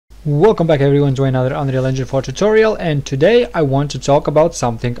Welcome back everyone to another Unreal Engine 4 tutorial, and today I want to talk about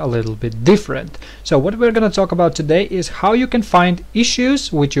something a little bit different. So what we're going to talk about today is how you can find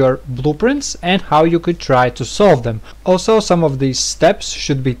issues with your blueprints and how you could try to solve them. Also, some of these steps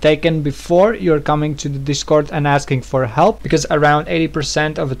should be taken before you're coming to the Discord and asking for help, because around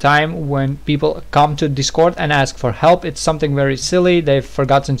 80% of the time when people come to Discord and ask for help, it's something very silly. They've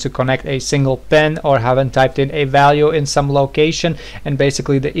forgotten to connect a single pin or haven't typed in a value in some location, and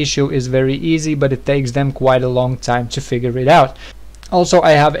basically the issue is very easy, but it takes them quite a long time to figure it out. Also,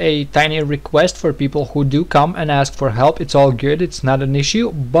 I have a tiny request for people who do come and ask for help. It's all good, it's not an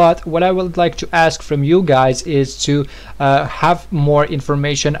issue, but what I would like to ask from you guys is to have more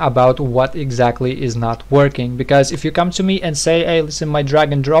information about what exactly is not working. Because if you come to me and say, hey, listen, my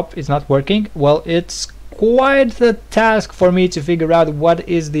drag and drop is not working, well, it's quite the task for me to figure out what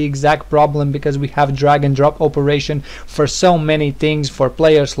is the exact problem, because we have drag and drop operation for so many things, for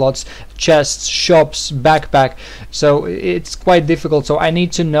player slots, chests, shops, backpack, so it's quite difficult. So I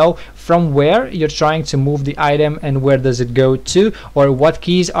need to know from where you're trying to move the item and where does it go to, or what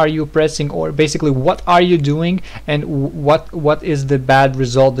keys are you pressing, or basically what are you doing, and what is the bad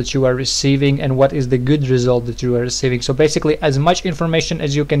result that you are receiving and what is the good result that you are receiving. So basically as much information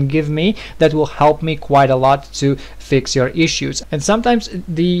as you can give me, that will help me quite a lot to fix your issues. And sometimes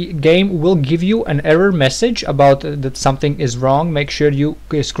the game will give you an error message about that something is wrong. Make sure you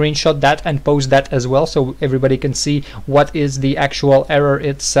screenshot that and post that as well, so everybody can see what is the actual error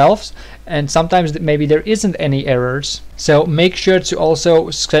itself. And sometimes maybe there isn't any errors, so make sure to also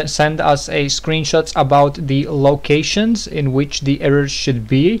send us a screenshots about the locations in which the errors should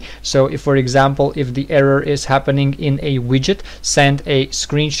be. So if, for example, if the error is happening in a widget, send a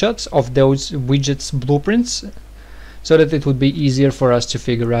screenshots of those widgets blueprints, so that it would be easier for us to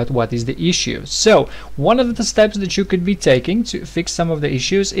figure out what is the issue. So one of the steps that you could be taking to fix some of the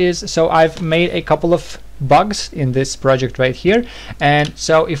issues is, so I've made a couple of bugs in this project right here, and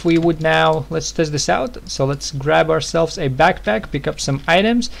so if we would now, let's test this out. So let's grab ourselves a backpack, pick up some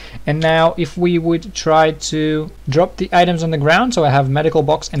items, and now if we would try to drop the items on the ground, so I have medical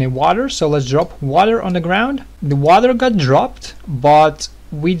box and a water, so let's drop water on the ground. The water got dropped, but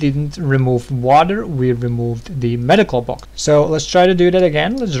we didn't remove water, we removed the medical box. So let's try to do that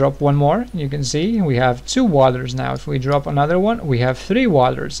again. Let's drop one more. You can see we have 2 waters now. If we drop another one, we have 3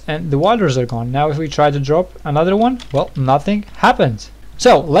 waters, and the waters are gone. Now if we try to drop another one, well, nothing happened.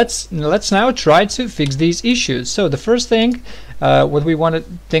 So let's now try to fix these issues. So the first thing what we want to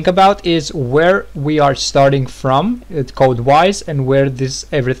think about is where we are starting from code wise and where this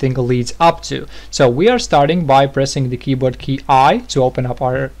everything leads up to. So we are starting by pressing the keyboard key I to open up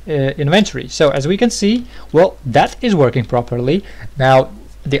our inventory. So as we can see, well, that is working properly. Now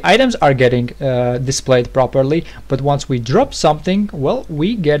the items are getting displayed properly, but once we drop something, well,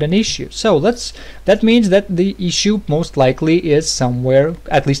 we get an issue. So that means that the issue most likely is somewhere,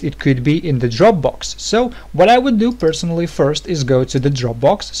 at least it could be in the drop box. So what I would do personally first is go to the drop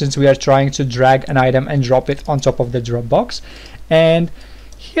box, since we are trying to drag an item and drop it on top of the drop box. And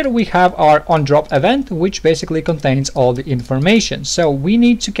here we have our onDrop event, which basically contains all the information. So we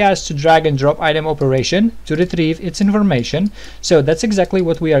need to cast to drag and drop item operation to retrieve its information. So that's exactly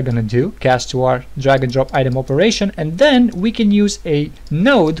what we are going to do, cast to our drag and drop item operation, and then we can use a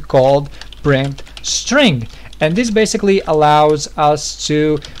node called print string. And this basically allows us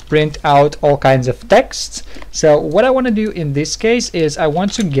to print out all kinds of text. So what I want to do in this case is I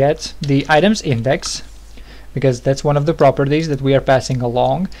want to get the items index, because that's one of the properties that we are passing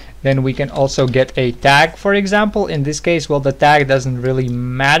along. Then we can also get a tag, for example. In this case, well, the tag doesn't really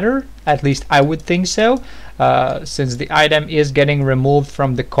matter, at least I would think so, since the item is getting removed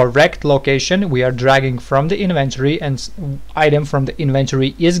from the correct location. We are dragging from the inventory, and item from the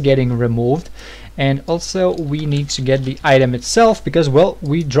inventory is getting removed. And also we need to get the item itself, because, well,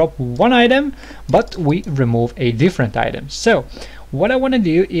 we drop one item but we remove a different item. So what I want to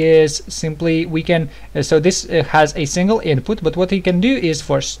do is simply we can so this has a single input, but what we can do is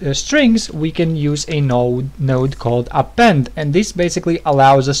for strings we can use a node called append, and this basically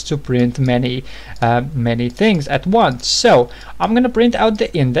allows us to print many things at once. So I'm going to print out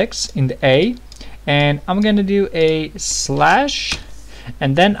the index in the A, and I'm going to do a slash,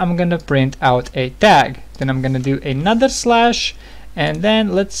 and then I'm going to print out a tag. Then I'm going to do another slash, and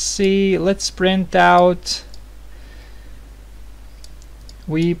then let's print out,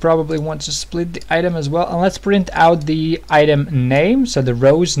 we probably want to split the item as well, and let's print out the item name, so the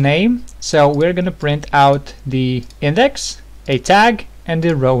row's name. So we're going to print out the index, a tag, and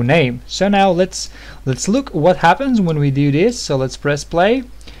the row name. So now let's look what happens when we do this. So let's press play,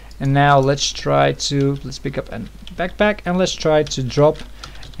 and now let's pick up a backpack, and let's try to drop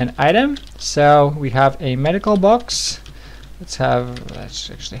an item. So we have a medical box. Let's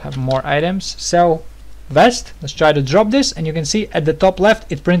actually have more items. So vest, let's try to drop this, and you can see at the top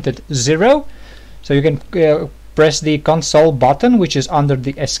left it printed 0. So you can press the console button, which is under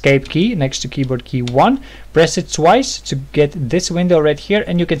the escape key next to keyboard key 1. Press it twice to get this window right here,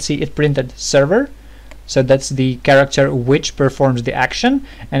 and you can see it printed server. So that's the character which performs the action.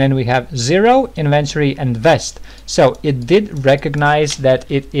 And then we have 0, inventory, and vest. So it did recognize that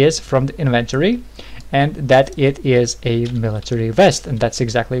it is from the inventory and that it is a military vest, and that's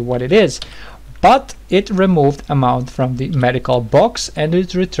exactly what it is. But it removed amount from the medical box and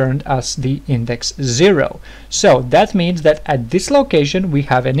it returned us the index 0. So that means that at this location we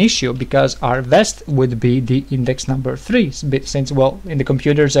have an issue, because our vest would be the index number 3, since, well, in the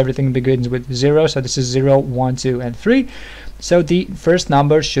computers everything begins with 0, so this is 0, 1, 2, and 3. So the first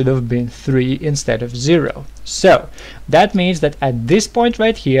number should have been 3 instead of 0. So that means that at this point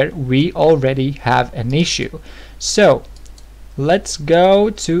right here we already have an issue. So let's go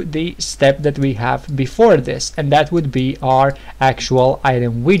to the step that we have before this, and that would be our actual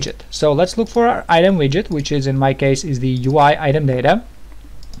item widget. So let's look for our item widget, which is, in my case, is the UI item data.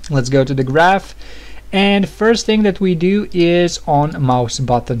 Let's go to the graph, and first thing that we do is on mouse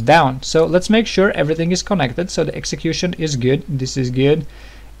button down. So let's make sure everything is connected. So the execution is good, this is good,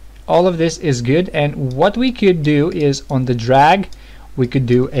 all of this is good, and what we could do is on the drag we could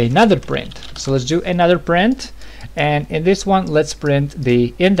do another print. So let's do another print. And in this one, let's print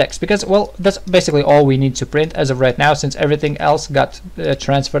the index, because, well, that's basically all we need to print as of right now, since everything else got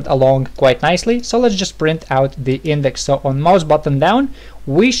transferred along quite nicely. So let's just print out the index. So on mouse button down,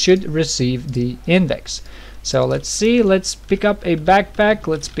 we should receive the index. So let's see, let's pick up a backpack,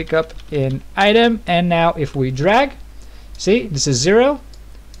 let's pick up an item, and now if we drag, see, this is 0,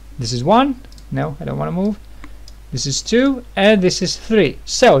 this is 1, no, I don't want to move. This is 2, and this is 3.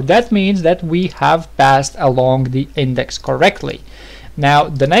 So that means that we have passed along the index correctly. Now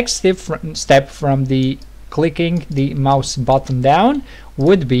the next step from the clicking the mouse button down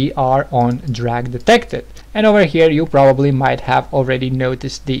would be our on drag detected. And over here you probably might have already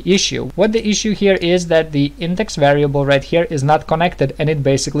noticed the issue. What the issue here is that the index variable right here is not connected, and it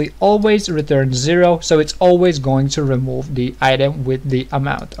basically always returns 0, so it's always going to remove the item with the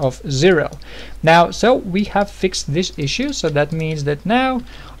amount of 0. Now, so we have fixed this issue, so that means that now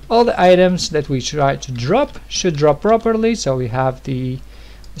all the items that we try to drop should drop properly. So we have the,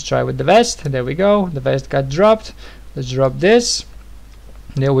 let's try with the vest, there we go, the vest got dropped. Let's drop this.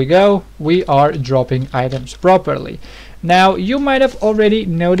 There we go, we are dropping items properly. Now you might have already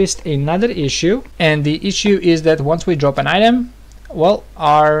noticed another issue, and the issue is that once we drop an item, well,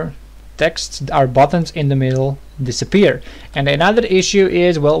 our text, our buttons in the middle disappear. And another issue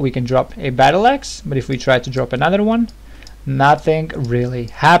is, well, we can drop a battle axe, but if we try to drop another one, nothing really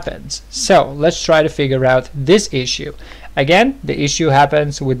happens. So let's try to figure out this issue. Again, the issue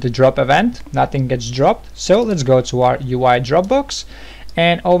happens with the drop event, nothing gets dropped. So let's go to our UI Dropbox.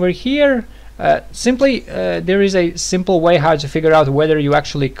 And over here, there is a simple way how to figure out whether you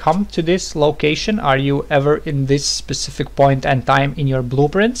actually come to this location. Are you ever in this specific point and time in your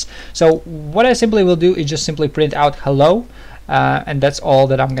blueprints? So what I simply will do is just simply print out hello, and that's all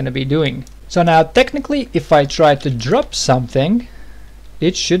that I'm going to be doing. So now technically, if I try to drop something,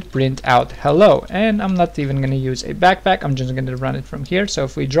 it should print out hello. And I'm not even going to use a backpack, I'm just going to run it from here. So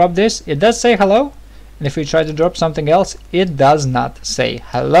if we drop this, it does say hello. And if we try to drop something else, it does not say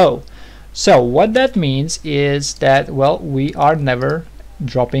hello. So what that means is that, well, we are never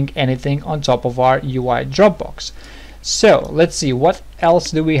dropping anything on top of our UI Dropbox. So let's see, what else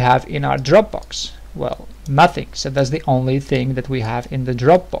do we have in our Dropbox? Well, nothing. So that's the only thing that we have in the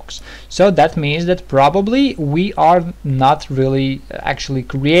Dropbox. So that means that probably we are not really actually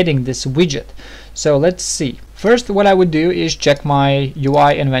creating this widget. So let's see. First, what I would do is check my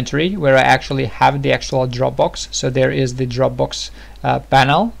UI inventory, where I actually have the actual Dropbox. So there is the Dropbox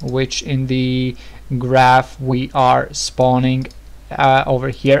panel, which in the graph we are spawning over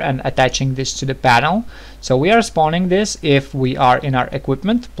here and attaching this to the panel. So we are spawning this if we are in our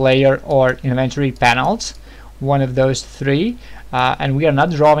equipment, player, or inventory panels, one of those three, and we are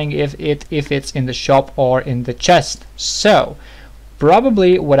not drawing if it's in the shop or in the chest. So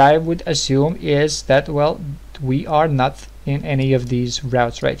probably what I would assume is that, well, we are not in any of these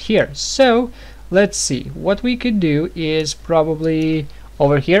routes right here. So let's see, what we could do is probably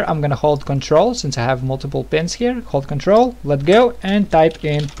over here, I'm gonna hold control since I have multiple pins here. Hold control, let go, and type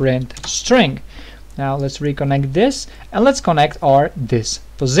in print string. Now let's reconnect this, and let's connect our this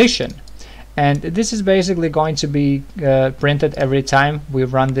position. And this is basically going to be printed every time we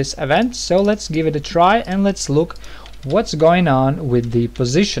run this event. So let's give it a try, and let's look what's going on with the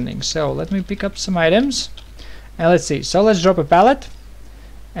positioning. So let me pick up some items and let's see. So let's drop a pallet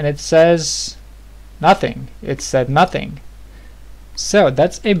and it says nothing. It said nothing. So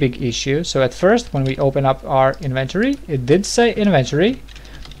that's a big issue. So at first when we open up our inventory, it did say inventory,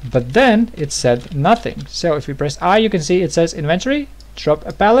 but then it said nothing. So if we press I, you can see it says inventory, drop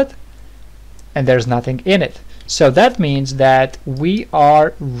a pallet, and there's nothing in it. So that means that we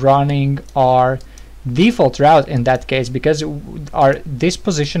are running our default route in that case, because our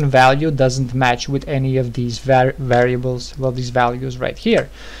disposition value doesn't match with any of these variables, well, these values right here.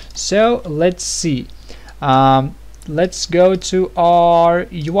 So let's see. Let's go to our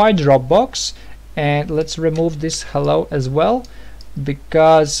UI Dropbox and let's remove this hello as well,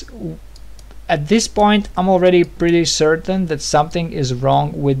 because at this point I'm already pretty certain that something is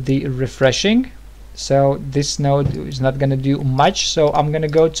wrong with the refreshing. So this node is not going to do much, so I'm going to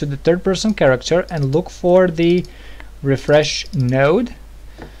go to the third person character and look for the refresh node.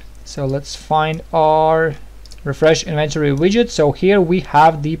 So let's find our refresh inventory widget. So here we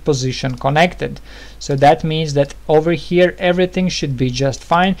have the position connected, so that means that over here everything should be just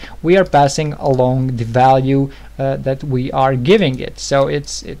fine. We are passing along the value that we are giving it, so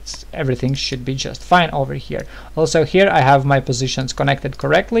it's everything should be just fine over here. Also here I have my positions connected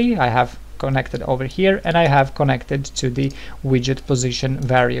correctly. I have connected over here and I have connected to the widget position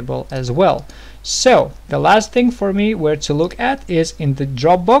variable as well. So the last thing for me where to look at is in the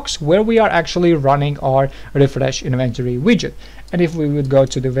Dropbox, where we are actually running our refresh inventory widget. And if we would go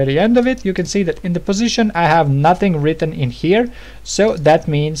to the very end of it, you can see that in the position I have nothing written in here, so that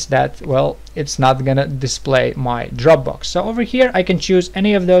means that, well, it's not gonna display my Dropbox. So over here I can choose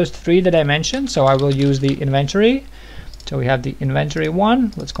any of those three that I mentioned. So I will use the inventory. So we have the inventory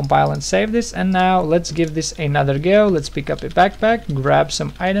one. Let's compile and save this, and now let's give this another go. Let's pick up a backpack, grab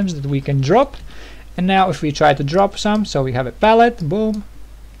some items that we can drop, and now if we try to drop some, so we have a pallet, boom,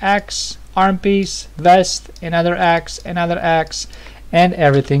 axe, arm piece, vest, another axe, and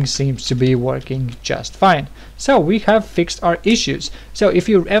everything seems to be working just fine. So we have fixed our issues. So if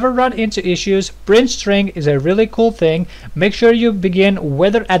you ever run into issues, print string is a really cool thing. Make sure you begin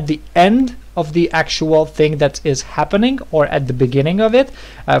whether at the end of the actual thing that is happening or at the beginning of it.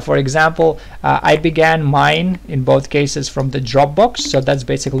 For example, I began mine in both cases from the Dropbox, so that's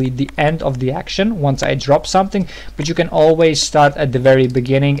basically the end of the action once I drop something, but you can always start at the very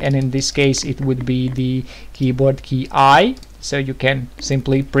beginning, and in this case it would be the keyboard key I. So you can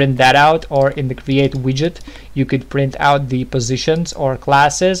simply print that out, or in the create widget you could print out the positions or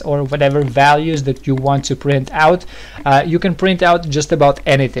classes or whatever values that you want to print out. You can print out just about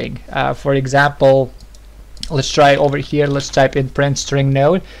anything. For example, let's try over here, let's type in print string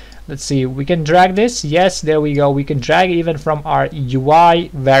node. Let's see, we can drag this. Yes, there we go. We can drag even from our UI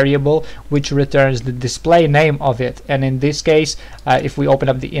variable, which returns the display name of it. And in this case, if we open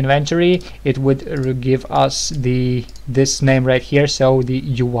up the inventory, it would give us this name right here, so the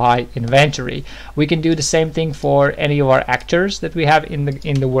UI inventory. We can do the same thing for any of our actors that we have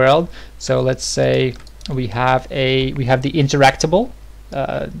in the world. So let's say we have the interactable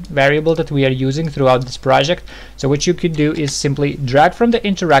variable that we are using throughout this project. So what you could do is simply drag from the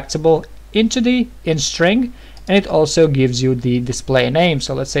interactable into the inString, and it also gives you the display name.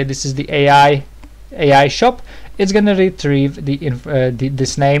 So let's say this is the AI shop. It's gonna retrieve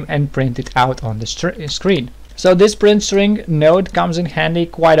this name and print it out on the screen. So this print string node comes in handy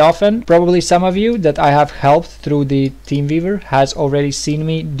quite often. Probably some of you that I have helped through the TeamViewer has already seen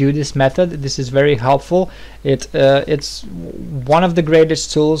me do this method. This is very helpful. It's one of the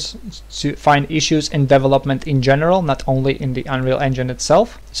greatest tools to find issues in development in general, not only in the Unreal Engine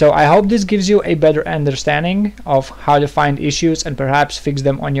itself. So I hope this gives you a better understanding of how to find issues and perhaps fix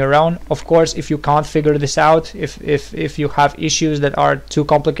them on your own. Of course, if you can't figure this out, if you have issues that are too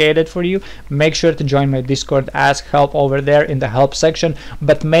complicated for you, make sure to join my Discord, ask help over there in the help section,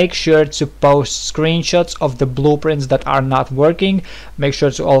 but make sure to post screenshots of the blueprints that are not working. Make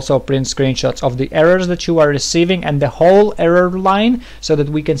sure to also print screenshots of the errors that you are receiving and the whole error line, so that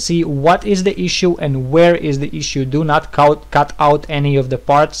we can see what is the issue and where is the issue. Do not cut out any of the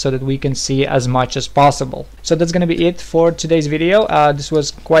parts, so that we can see as much as possible. So that's gonna be it for today's video. This was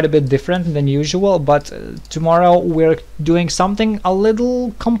quite a bit different than usual, but tomorrow we're doing something a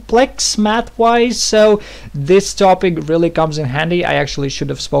little complex math-wise, so this topic really comes in handy. I actually should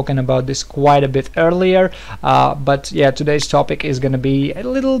have spoken about this quite a bit earlier, but yeah, today's topic is gonna be a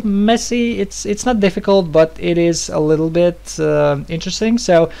little messy. It's not difficult, but it is a little bit interesting,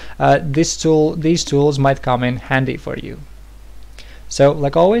 so these tools might come in handy for you. So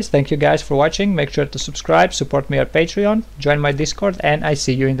like always, thank you guys for watching. Make sure to subscribe, support me on Patreon, join my Discord, and I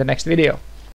see you in the next video.